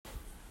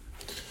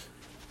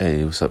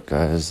Hey, what's up,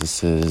 guys?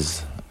 This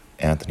is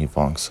Anthony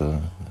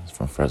Vongsa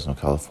from Fresno,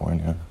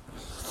 California.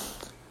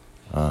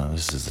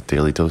 This is a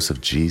daily dose of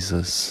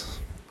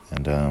Jesus,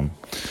 and I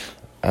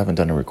haven't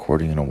done a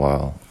recording in a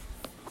while.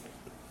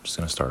 I'm just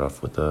going to start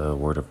off with a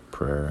word of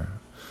prayer.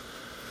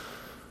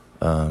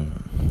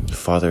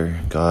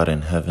 Father, God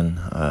in heaven,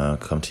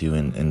 come to you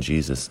in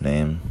Jesus'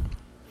 name.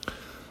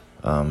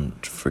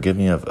 Forgive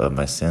me of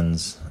my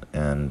sins,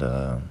 and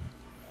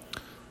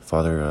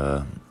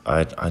Father,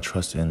 I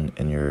trust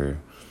in your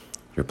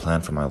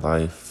plan for my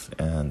life,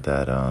 and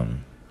that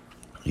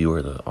you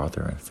are the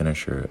author and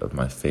finisher of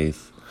my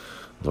faith.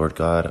 Lord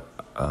God,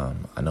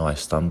 I know I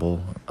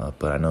stumble,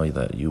 but I know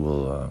that you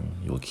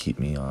will keep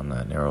me on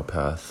that narrow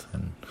path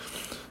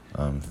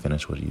and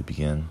finish what you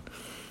begin.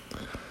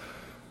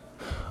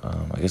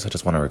 I guess I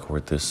just want to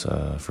record this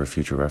for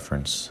future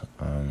reference.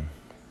 I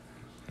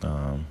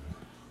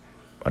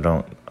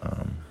don't,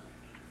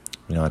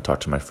 I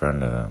talked to my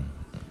friend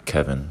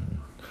Kevin,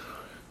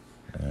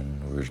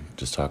 and we were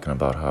just talking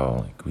about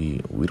how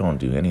we don't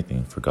do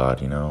anything for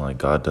God,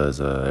 God does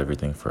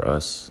everything for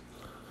us,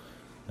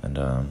 and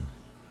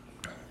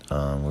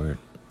we're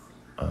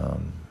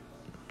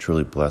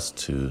truly blessed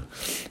to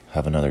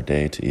have another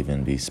day to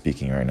even be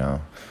speaking right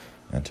now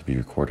and to be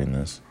recording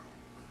this.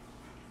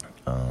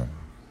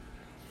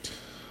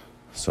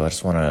 So I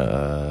just want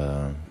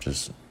to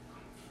just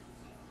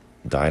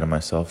die to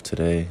myself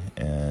today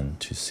and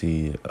to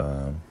see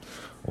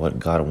what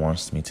God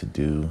wants me to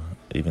do,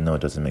 even though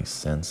it doesn't make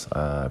sense.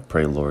 I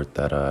pray, Lord,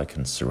 that I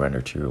can surrender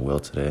to your will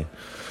today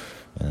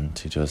and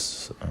to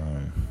just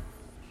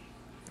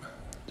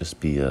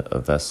be a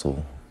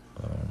vessel,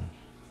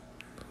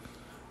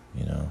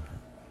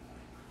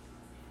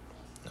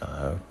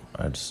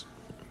 I just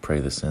pray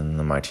this in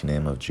the mighty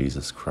name of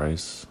Jesus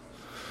Christ,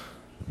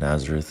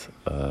 Nazareth,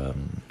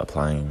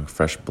 applying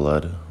fresh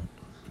blood,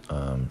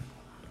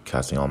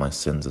 casting all my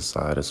sins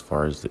aside as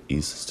far as the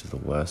east is to the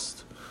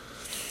west.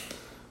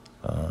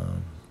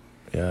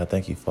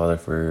 Thank you, Father,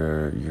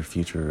 for your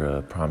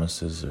future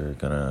promises are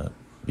going to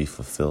be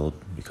fulfilled,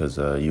 because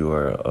you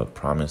are a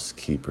promise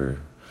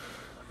keeper,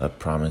 a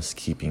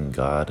promise-keeping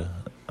God,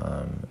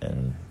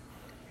 and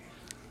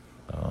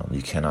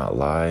you cannot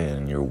lie,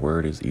 and your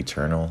word is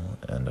eternal.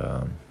 And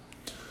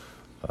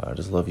I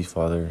just love you,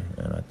 Father,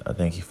 and I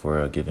thank you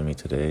for giving me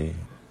today.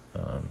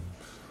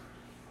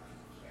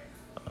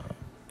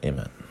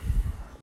 Amen.